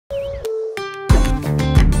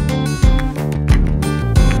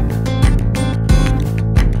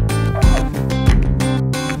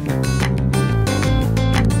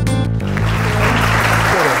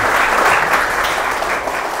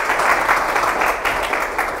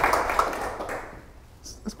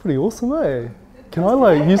pretty awesome, eh? Can I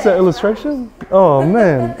like use that illustration? Oh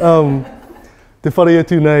man. Te whare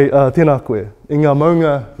atu nei tēnā koe. I ngā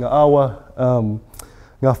maunga, ngā awa,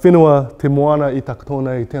 ngā whenua, te moana I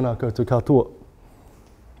takotonei tēnā koutou katoa.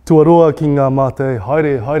 Tuaroa ki ngā mātei,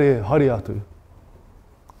 haere, haere, haere atu.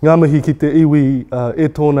 Ngā mihi ki te iwi e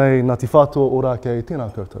tōnei Ngāti Whātua ora kei tēnā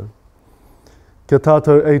koutou. Kia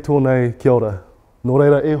tātou e tōnei kia ora. Nō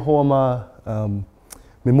reira e hoa mā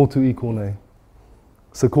me motu I kōnei.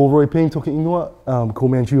 So ko Roy Peng toki ingoa, ko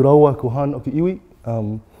Manju Raua, ko Han o ki iwi,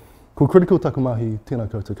 ko Critical Takumahi tēnā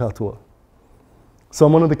koutou katoa. So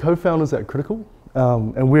I'm one of the co-founders at Critical,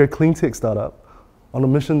 and we're a clean tech startup on a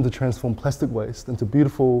mission to transform plastic waste into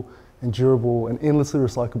beautiful and durable and endlessly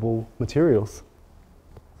recyclable materials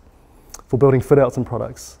for building fit-outs and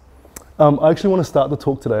products. I actually want to start the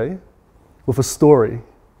talk today with a story.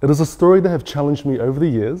 It is a story that have challenged me over the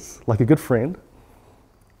years, like a good friend.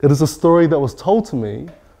 It is a story that was told to me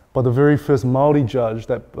by the very first Māori judge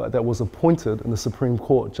that was appointed in the Supreme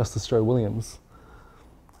Court, Justice Joe Williams.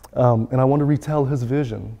 And I want to retell his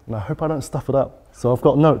version, and I hope I don't stuff it up. So I've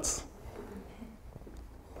got notes.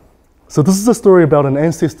 So this is a story about an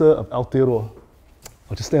ancestor of Aotearoa.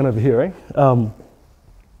 I'll just stand over here, eh?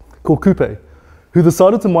 Called Kupe, who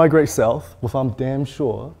decided to migrate south with, I'm damn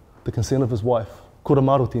sure, the consent of his wife, Kura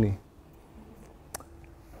Marotini.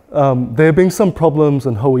 There had been some problems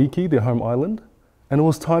in Hawaiki, their home island, and it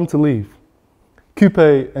was time to leave.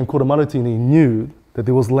 Kupe and Kura Marotini knew that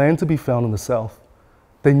there was land to be found in the south.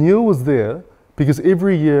 They knew it was there because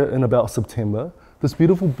every year in about September, this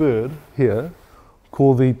beautiful bird here,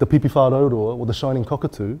 called the pipiwhārauroa, or the shining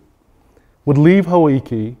cockatoo, would leave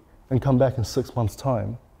Hawaiki and come back in 6 months'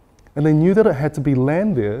 time. And they knew that it had to be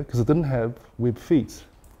land there because it didn't have webbed feet.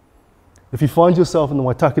 If you find yourself in the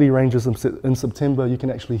Waitakere Ranges in September, you can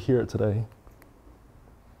actually hear it today.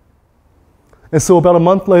 And so about a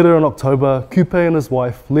month later in October, Kupe and his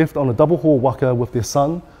wife left on a double haul waka with their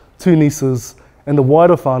son, 2 nieces, and the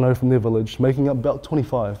wider whānau from their village, making up about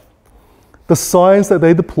 25. The signs that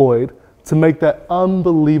they deployed to make that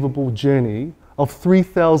unbelievable journey of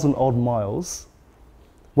 3,000 odd miles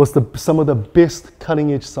was some of the best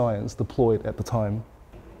cutting edge science deployed at the time.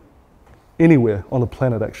 Anywhere on the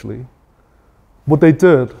planet, actually. What they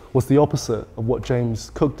did was the opposite of what James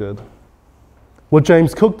Cook did. What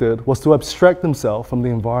James Cook did was to abstract himself from the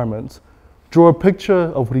environment, draw a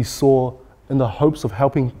picture of what he saw in the hopes of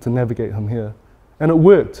helping to navigate him here. And it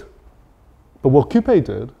worked. But what Kupe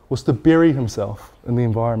did was to bury himself in the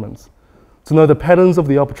environment, to know the patterns of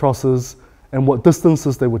the albatrosses and what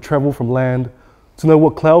distances they would travel from land, to know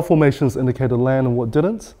what cloud formations indicated land and what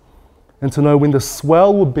didn't, and to know when the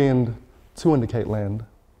swell would bend to indicate land.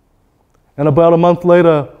 And about a month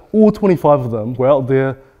later, all 25 of them were out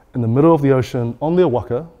there in the middle of the ocean on their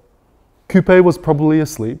waka. Kupe was probably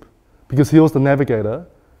asleep because he was the navigator,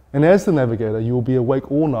 and as the navigator, you will be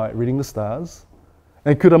awake all night reading the stars.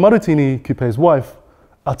 And Kura Marotini, Kupe's wife,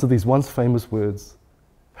 uttered these once famous words,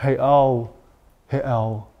 "He ao, he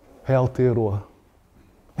ao, he Aotearoa."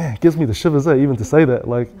 Man, it gives me the shivers, even to say that.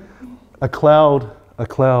 Like, a cloud,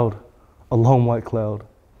 a long white cloud.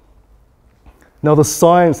 Now, the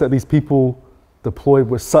science that these people deployed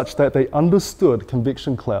was such that they understood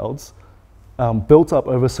convection clouds built up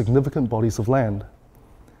over significant bodies of land.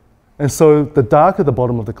 And so the darker the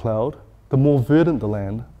bottom of the cloud, the more verdant the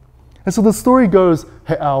land. And so the story goes,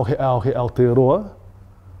 he ao, he ao, he Aotearoa.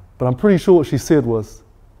 But I'm pretty sure what she said was,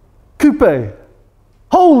 Kupe,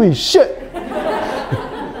 holy shit!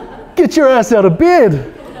 Get your ass out of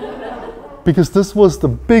bed! Because this was the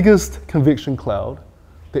biggest convection cloud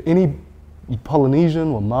that any Polynesian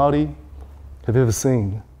or Māori have ever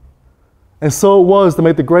seen. And so it was to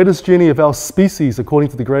make the greatest journey of our species, according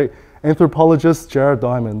to the great anthropologist Jared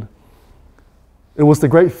Diamond. It was the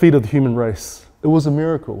great feat of the human race. It was a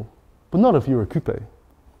miracle, but not if you were Kupe,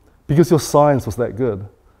 because your science was that good.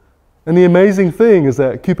 And the amazing thing is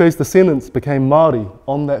that Kupe's descendants became Māori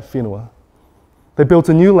on that whenua. They built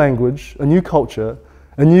a new language, a new culture,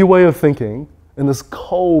 a new way of thinking in this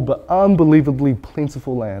cold but unbelievably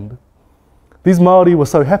plentiful land. These Māori were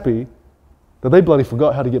so happy that they bloody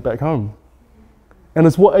forgot how to get back home. And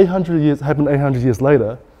it's what happened 800 years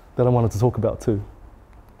later that I wanted to talk about too.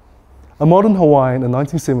 A modern Hawaiian in the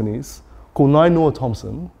 1970s called Nainoa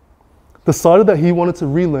Thompson decided that he wanted to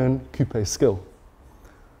relearn Kupe's skill.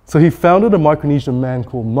 So he founded a Micronesian man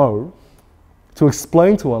called Mo to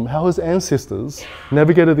explain to him how his ancestors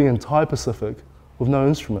navigated the entire Pacific with no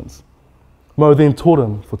instruments. Mo then taught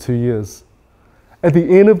him for 2 years. At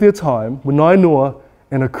the end of their time, when Nainoa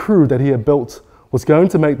and a crew that he had built was going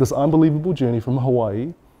to make this unbelievable journey from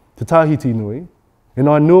Hawaii to Tahiti Nui, And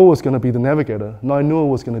Nainoa was going to be the navigator. Nainoa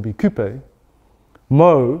was going to be Kupe.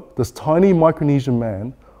 Mo, this tiny Micronesian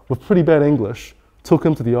man with pretty bad English, took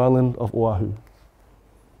him to the island of Oahu,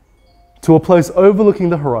 to a place overlooking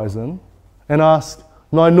the horizon, and asked,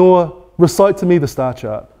 Nainoa, recite to me the star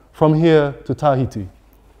chart from here to Tahiti.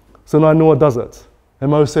 So Nainoa does it,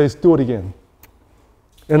 and Mo says, do it again.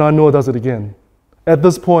 And Nainoa does it again. At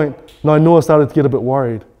this point, Nainoa started to get a bit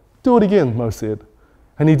worried. Do it again, Mo said.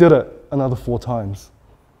 And he did it another 4 times.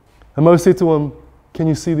 And Mo said to him, can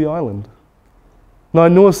you see the island?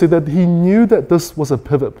 Nainoa said that he knew that this was a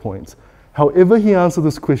pivot point. However he answered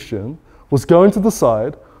this question was going to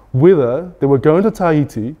decide whether they were going to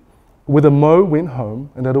Tahiti, whether Mo went home,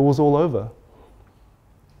 and that it was all over.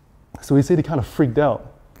 So he said he kind of freaked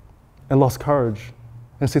out and lost courage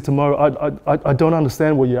and said to Mo, I don't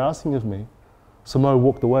understand what you're asking of me. So Mo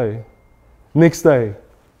walked away. Next day,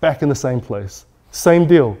 back in the same place. Same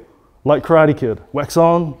deal, like Karate Kid, wax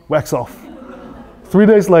on, wax off. 3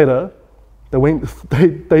 days later,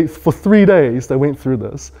 for 3 days, they went through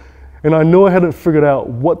this, and Nainoa hadn't figured out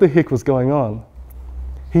what the heck was going on.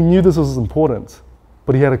 He knew this was important,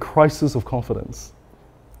 but he had a crisis of confidence.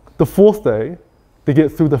 The 4th day, they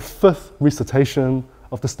get through the 5th recitation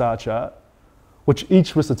of the star chart, which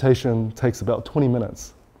each recitation takes about 20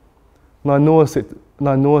 minutes.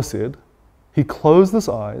 Nainoa said he closed his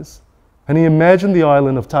eyes and he imagined the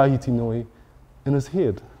island of Tahiti Nui in his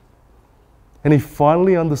head. And he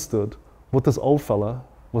finally understood what this old fella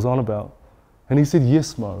was on about. And he said,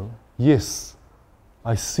 yes, Mo, yes,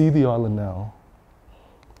 I see the island now.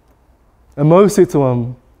 And Mo said to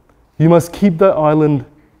him, you must keep that island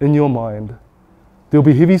in your mind. There'll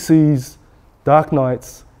be heavy seas, dark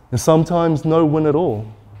nights, and sometimes no wind at all.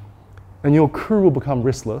 And your crew will become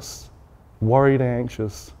restless, worried and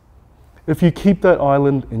anxious. If you keep that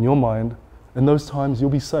island in your mind, in those times you'll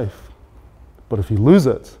be safe. But if you lose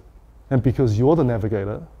it, and because you're the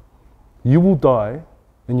navigator, you will die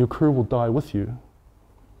and your crew will die with you.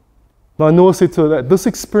 Nainoa said to her that this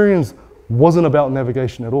experience wasn't about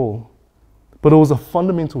navigation at all, but it was a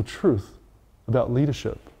fundamental truth about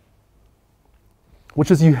leadership,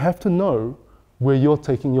 which is you have to know where you're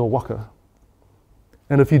taking your waka.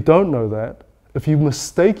 And if you don't know that, if you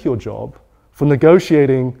mistake your job for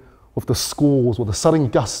negotiating with the squalls or the sudden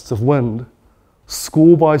gusts of wind,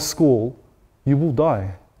 squall by squall, you will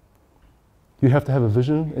die. You have to have a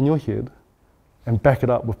vision in your head and back it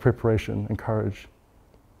up with preparation and courage.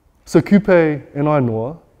 So Kupe and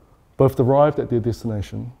Nainoa both arrived at their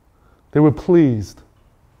destination. They were pleased,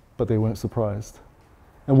 but they weren't surprised.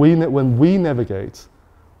 And when we navigate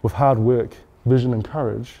with hard work, vision, and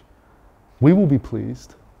courage, we will be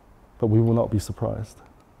pleased, but we will not be surprised.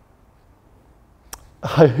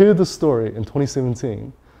 I heard this story in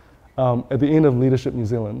 2017 at the end of Leadership New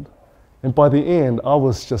Zealand, and by the end, I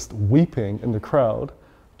was just weeping in the crowd,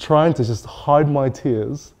 trying to just hide my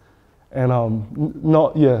tears, and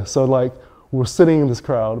so like we were sitting in this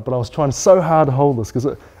crowd, but I was trying so hard to hold this because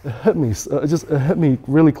it hit me, it hit me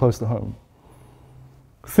really close to home.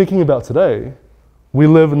 Thinking about today, we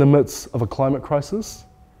live in the midst of a climate crisis,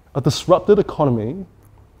 a disrupted economy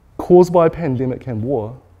caused by a pandemic and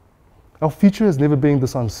war. Our future has never been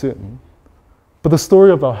this uncertain. But the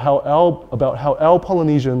story about how our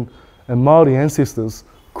Polynesian and Māori ancestors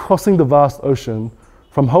crossing the vast ocean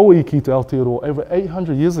from Hawaiki to Aotearoa over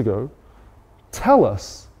 800 years ago tell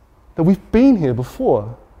us that we've been here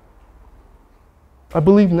before. I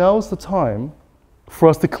believe now is the time for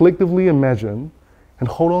us to collectively imagine and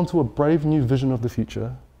hold on to a brave new vision of the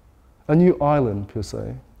future, a new island per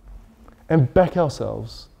se, and back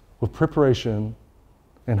ourselves with preparation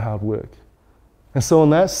and hard work. And so in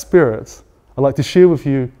that spirit, I'd like to share with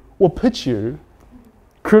you, or pitch you,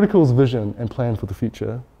 Critical's vision and plan for the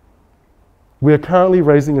future. We are currently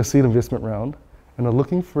raising a seed investment round and are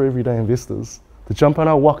looking for everyday investors to jump on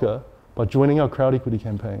our waka by joining our crowd equity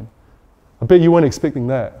campaign. I bet you weren't expecting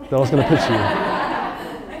that I was going to pitch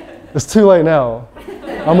you. It's too late now.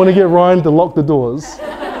 I'm going to get Ryan to lock the doors,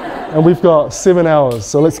 and we've got 7 hours,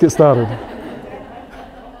 so let's get started.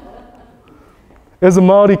 As a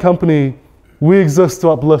Māori company, we exist to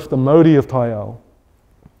uplift the Māori of Taiao.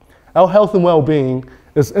 Our health and well-being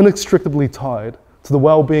is inextricably tied to the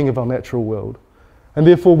well-being of our natural world. And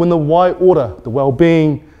therefore, when the wide order, the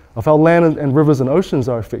well-being of our land and rivers and oceans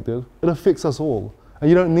are affected, it affects us all. And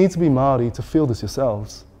you don't need to be Māori to feel this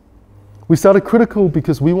yourselves. We started Critical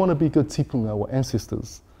because we want to be good tipunga or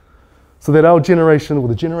ancestors, so that our generation or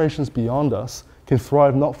the generations beyond us can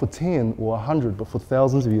thrive not for 10 or 100, but for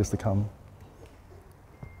thousands of years to come.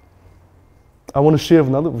 I want to share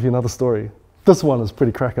with you another story. This one is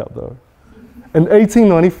pretty crack up though. In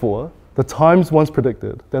 1894, The Times once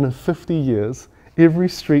predicted that in 50 years, every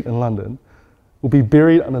street in London will be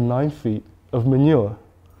buried under 9 feet of manure.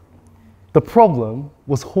 The problem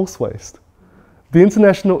was horse waste. The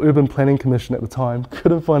International Urban Planning Commission at the time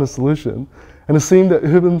couldn't find a solution and assumed that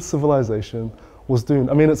urban civilization was doomed.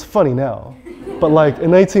 I mean, it's funny now, but like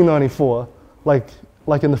in 1894, like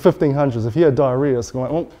in the 1500s, if you had diarrhea, it's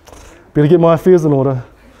like, oh, better get my affairs in order.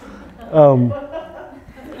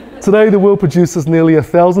 Today, the world produces nearly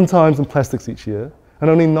 1,000 times in plastics each year, and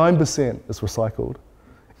only 9% is recycled.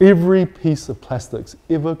 Every piece of plastics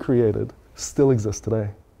ever created still exists today.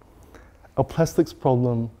 Our plastics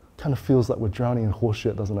problem kind of feels like we're drowning in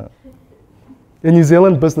horseshit, doesn't it? In New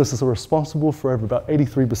Zealand, businesses are responsible for over about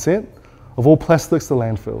 83% of all plastics to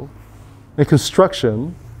landfill, and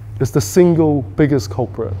construction is the single biggest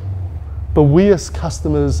culprit. But we as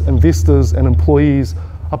customers, investors, and employees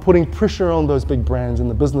are putting pressure on those big brands and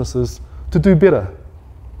the businesses to do better,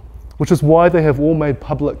 which is why they have all made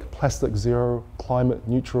public plastic zero, climate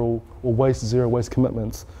neutral, or waste zero waste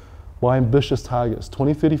commitments by ambitious targets,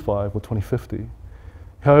 2035 or 2050.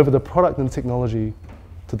 However, the product and technology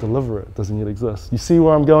to deliver it doesn't yet exist. You see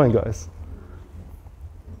where I'm going, guys?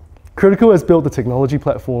 Critical has built the technology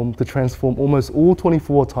platform to transform almost all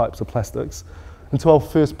 24 types of plastics into our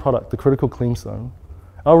first product, the Critical Cleanstone.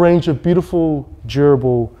 Our range of beautiful,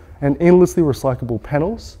 durable, and endlessly recyclable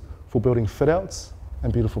panels for building fit-outs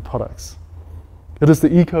and beautiful products. It is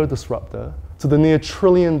the eco-disruptor to the near $1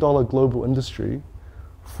 trillion global industry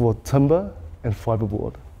for timber and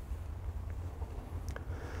fiberboard.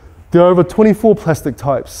 There are over 24 plastic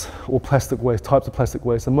types or types of plastic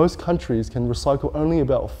waste, and most countries can recycle only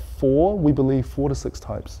about 4 to 6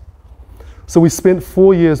 types. So we spent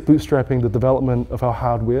 4 years bootstrapping the development of our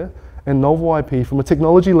hardware and novel IP from a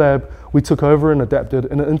technology lab we took over and adapted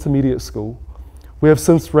in an intermediate school. We have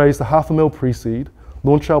since raised $500,000 pre-seed,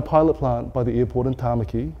 launched our pilot plant by the airport in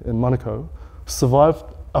Tamaki in Manukau, survived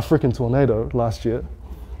a freaking tornado last year,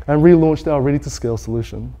 and relaunched our ready-to-scale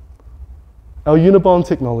solution. Our Unibond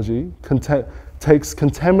technology takes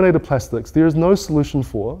contaminated plastics there is no solution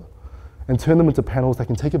for and turn them into panels that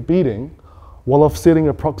can take a beating while offsetting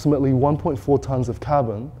approximately 1.4 tons of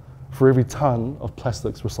carbon for every ton of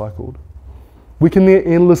plastics recycled. We can near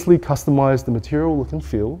endlessly customize the material look and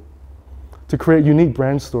feel to create unique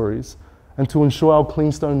brand stories and to ensure our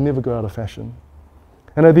Cleanstone never go out of fashion.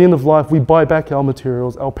 And at the end of life, we buy back our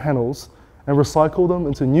materials, our panels, and recycle them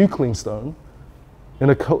into new Cleanstone in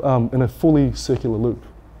a fully circular loop.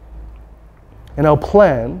 And our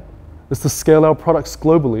plan is to scale our products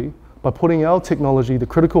globally by putting our technology, the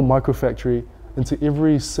Critical Microfactory, into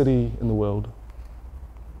every city in the world.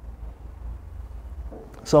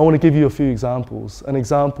 So I want to give you a few examples. An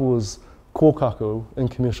example is Kōkako in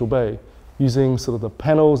Commercial Bay, using sort of the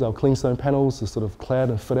panels, our Cleanstone panels, to sort of clad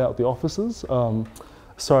and fit out the offices,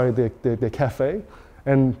 their cafe.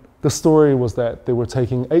 And the story was that they were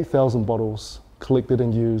taking 8,000 bottles collected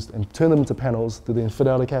and used and turned them into panels to then fit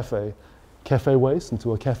out a cafe waste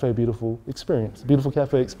into a beautiful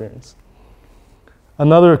cafe experience.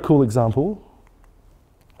 Another cool example,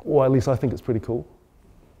 or at least I think it's pretty cool.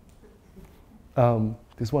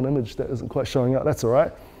 There's one image that isn't quite showing up, that's all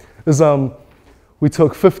right. We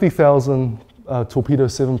took 50,000 Torpedo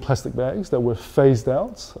 7 plastic bags that were phased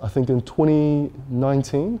out, I think in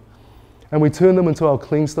 2019, and we turned them into our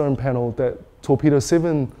Cleanstone panel that Torpedo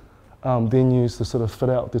 7 then used to sort of fit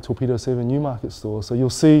out the Torpedo 7 Newmarket store. So you'll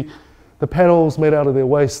see the panels made out of their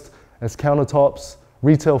waste as countertops,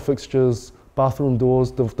 retail fixtures, bathroom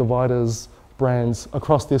doors, dividers, brands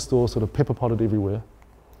across their store, sort of pepper potted everywhere.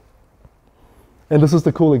 And this is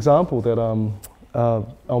the cool example that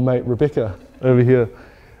our mate Rebecca over here,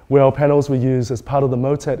 where our panels were used as part of the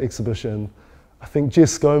MOTAT exhibition. I think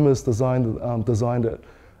Jess Gomez designed it,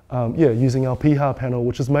 using our Piha panel,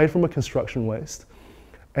 which is made from a construction waste,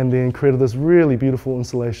 and then created this really beautiful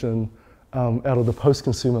installation out of the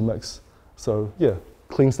post-consumer mix. So yeah,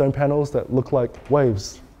 Cleanstone panels that look like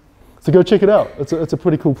waves. So go check it out, it's a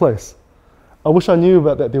pretty cool place. I wish I knew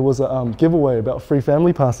about that there was a giveaway about free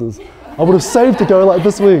family passes. I would have saved to go like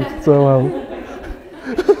this week. So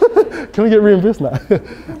can we get reimbursed now?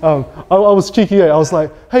 I was cheeky. I was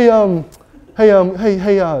like, hey,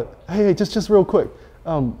 just real quick.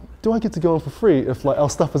 Do I get to go in for free if like our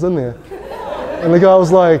stuff is in there? And the guy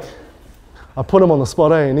was like, I put him on the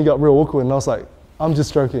spot, and he got real awkward. And I was like, I'm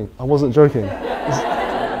just joking. I wasn't joking.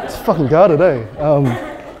 It's fucking guarded,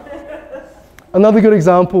 Another good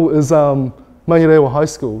example is Māori High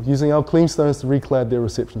School, using our Cleanstones to reclad their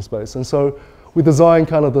reception space. And so we designed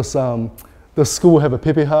kind of this, the school have a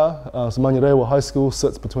pepeha, so Māori High School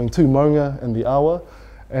sits between two maunga and the awa,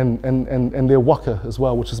 and their waka as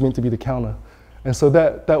well, which is meant to be the counter. And so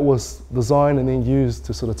that was designed and then used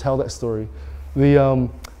to sort of tell that story.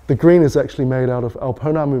 The green is actually made out of, our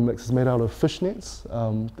pounamu mix is made out of fish nets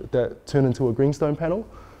that turn into a greenstone panel.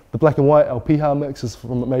 The black and white, our piha mix, is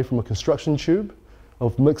made from a construction tube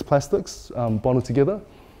of mixed plastics bonded together.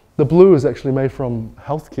 The blue is actually made from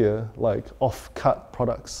healthcare, like off-cut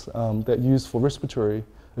products that are used for respiratory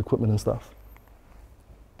equipment and stuff.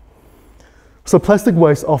 So plastic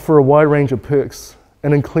waste offer a wide range of perks,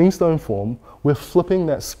 and in cleanstone form, we're flipping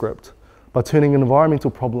that script by turning an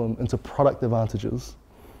environmental problem into product advantages.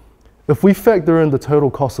 If we factor in the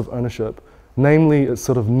total cost of ownership, namely its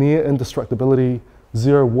sort of near indestructibility,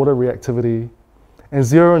 zero water reactivity, and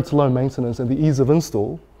zero into low maintenance and the ease of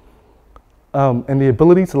install, and the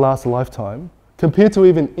ability to last a lifetime, compared to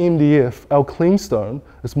even MDF, our cleanstone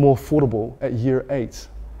is more affordable at year 8,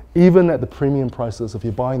 even at the premium prices if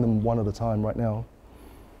you're buying them one at a time right now.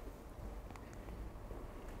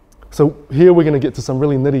 So here we're going to get to some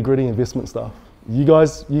really nitty-gritty investment stuff. You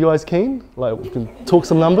guys keen? Like, we can talk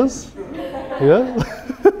some numbers? Yeah?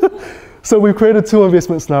 So we've created 2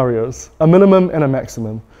 investment scenarios, a minimum and a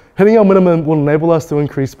maximum. Hitting our minimum will enable us to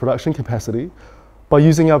increase production capacity by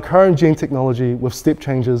using our current gene technology with step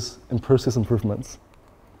changes and process improvements.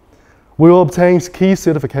 We will obtain key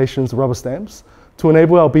certifications, rubber stamps, to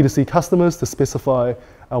enable our B2C customers to specify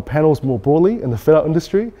our panels more broadly in the fit-out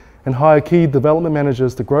industry and hire key development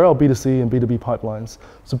managers to grow our B2C and B2B pipelines.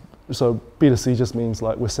 So B2C just means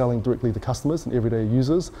like we're selling directly to customers and everyday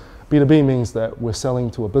users. B2B means that we're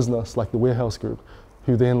selling to a business like the warehouse group,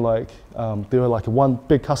 who then they're like one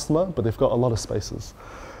big customer, but they've got a lot of spaces.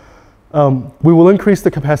 We will increase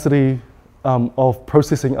the capacity of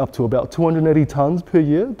processing up to about 280 tons per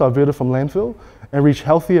year diverted from landfill and reach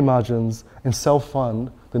healthier margins and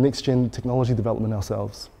self-fund the next gen technology development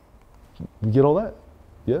ourselves. You get all that?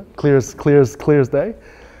 Yeah, clear as day.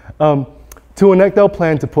 To enact our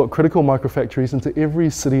plan to put critical microfactories into every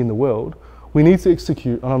city in the world, we need to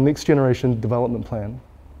execute on our next generation development plan.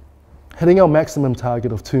 Hitting our maximum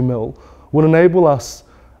target of 2 mil would enable us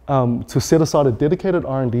to set aside a dedicated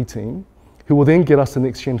R&D team who will then get us to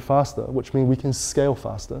next gen faster, which means we can scale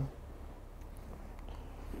faster.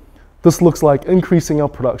 This looks like increasing our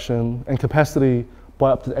production and capacity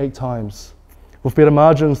by up to 8 times, with better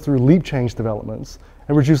margins through leap change developments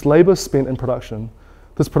and reduce labor spent in production.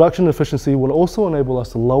 This production efficiency will also enable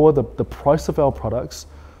us to lower the price of our products,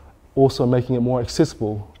 also making it more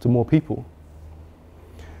accessible to more people.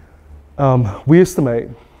 We estimate,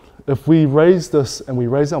 if we raise this and we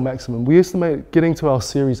raise our maximum, we estimate getting to our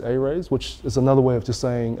Series A raise, which is another way of just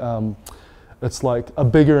saying it's like a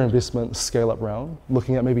bigger investment scale-up round,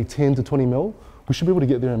 looking at maybe 10 to 20 mil. We should be able to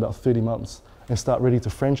get there in about 30 months and start ready to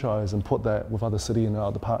franchise and put that with other city and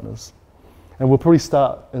other partners. And we'll probably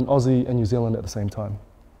start in Aussie and New Zealand at the same time.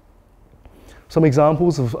 Some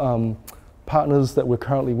examples of partners that we're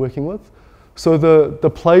currently working with. So the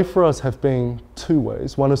play for us have been 2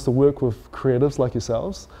 ways. One is to work with creatives like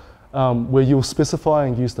yourselves, where you'll specify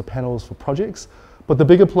and use the panels for projects. But the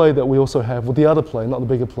bigger play that we also have, well, the other play, not the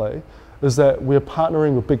bigger play, is that we're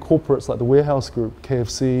partnering with big corporates like the Warehouse Group,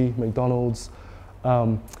 KFC, McDonald's,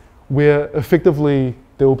 where effectively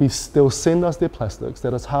they'll send us their plastics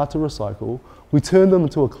that is hard to recycle. We turn them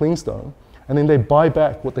into a clean stone, and then they buy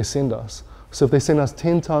back what they send us. So if they send us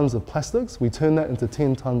 10 tons of plastics, we turn that into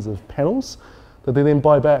 10 tons of panels that they then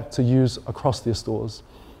buy back to use across their stores.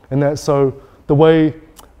 And that's so the way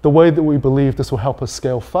that we believe this will help us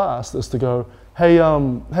scale fast is to go,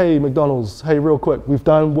 hey McDonald's, hey, real quick, we've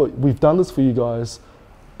done this for you guys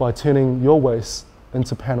by turning your waste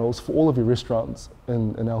into panels for all of your restaurants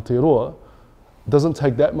in Aotearoa. It doesn't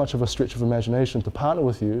take that much of a stretch of imagination to partner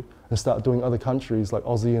with you and start doing other countries like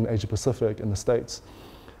Aussie and Asia Pacific and the States.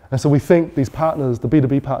 And so we think these partners, the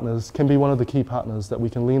B2B partners, can be one of the key partners that we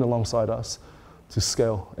can lean alongside us to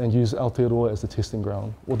scale and use Aotearoa as the testing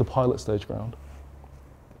ground or the pilot stage ground.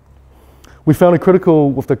 We found it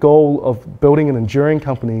critical with the goal of building an enduring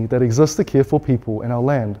company that exists to care for people and our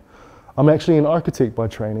land. I'm actually an architect by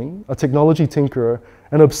training, a technology tinkerer,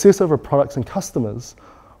 and obsess over products and customers.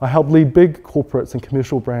 I help lead big corporates and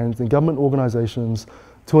commercial brands and government organizations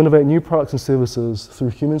to innovate new products and services through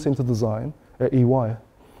human-centered design at EY.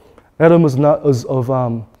 Adam is of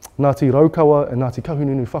Ngāti Raukawa and Ngāti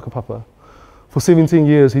Kahungunu Whakapapa. For 17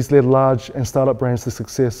 years, he's led large and startup brands to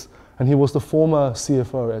success, and he was the former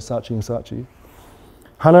CFO at Saatchi & Saatchi.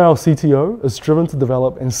 Hana, our CTO, is driven to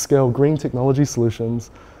develop and scale green technology solutions.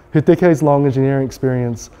 Her decades-long engineering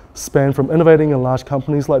experience spanned from innovating in large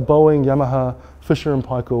companies like Boeing, Yamaha, Fisher &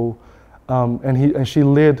 Paykel, and she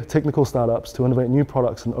led technical startups to innovate new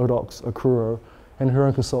products in Odox, Akuro, and her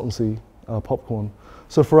own consultancy, Popcorn.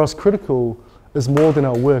 So for us, critical is more than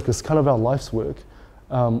our work, it's kind of our life's work.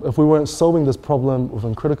 If we weren't solving this problem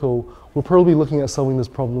within critical, we're probably looking at solving this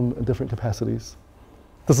problem in different capacities.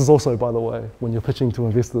 This is also, by the way, when you're pitching to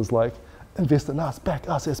investors, like, invest in us, back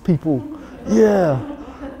us as people, yeah.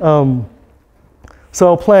 So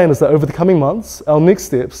our plan is that over the coming months, our next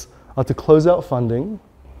steps are to close out funding,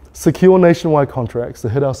 secure nationwide contracts to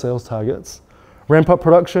hit our sales targets, ramp up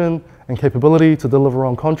production and capability to deliver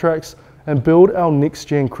on contracts, and build our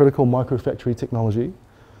next-gen critical microfactory technology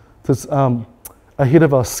to, ahead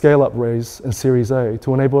of our scale-up raise in Series A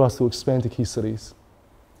to enable us to expand to key cities.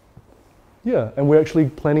 Yeah, and we're actually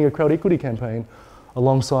planning a crowd equity campaign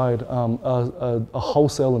alongside a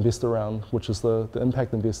wholesale investor round, which is the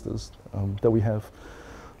impact investors that we have.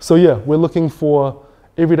 So yeah, we're looking for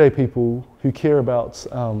everyday people who care about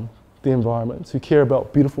the environment, who care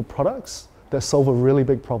about beautiful products that solve a really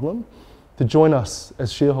big problem, to join us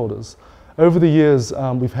as shareholders. Over the years,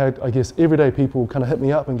 we've had, I guess, everyday people kind of hit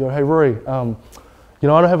me up and go, hey Rory, you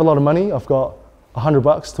know, I don't have a lot of money. I've got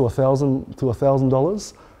 $100 to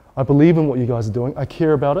 $1,000. I believe in what you guys are doing. I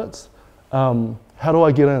care about it. How do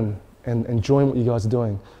I get in and join what you guys are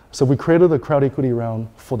doing? So we created a crowd equity round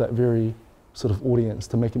for that very sort of audience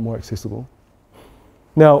to make it more accessible.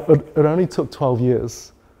 Now, it only took 12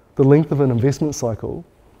 years, the length of an investment cycle,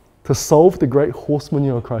 to solve the great horse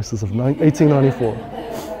manure crisis of 1894.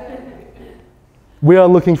 We are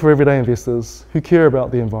looking for everyday investors who care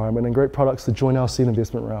about the environment and great products to join our seed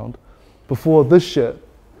investment round before this shit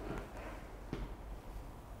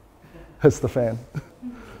hits the fan.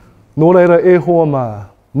 Nō reira e hoa mā,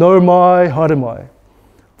 nau mai, haere mai.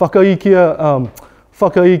 Whakaikia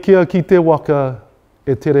ki te waka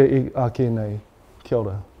e tere i ake nei. Kia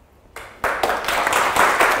ora.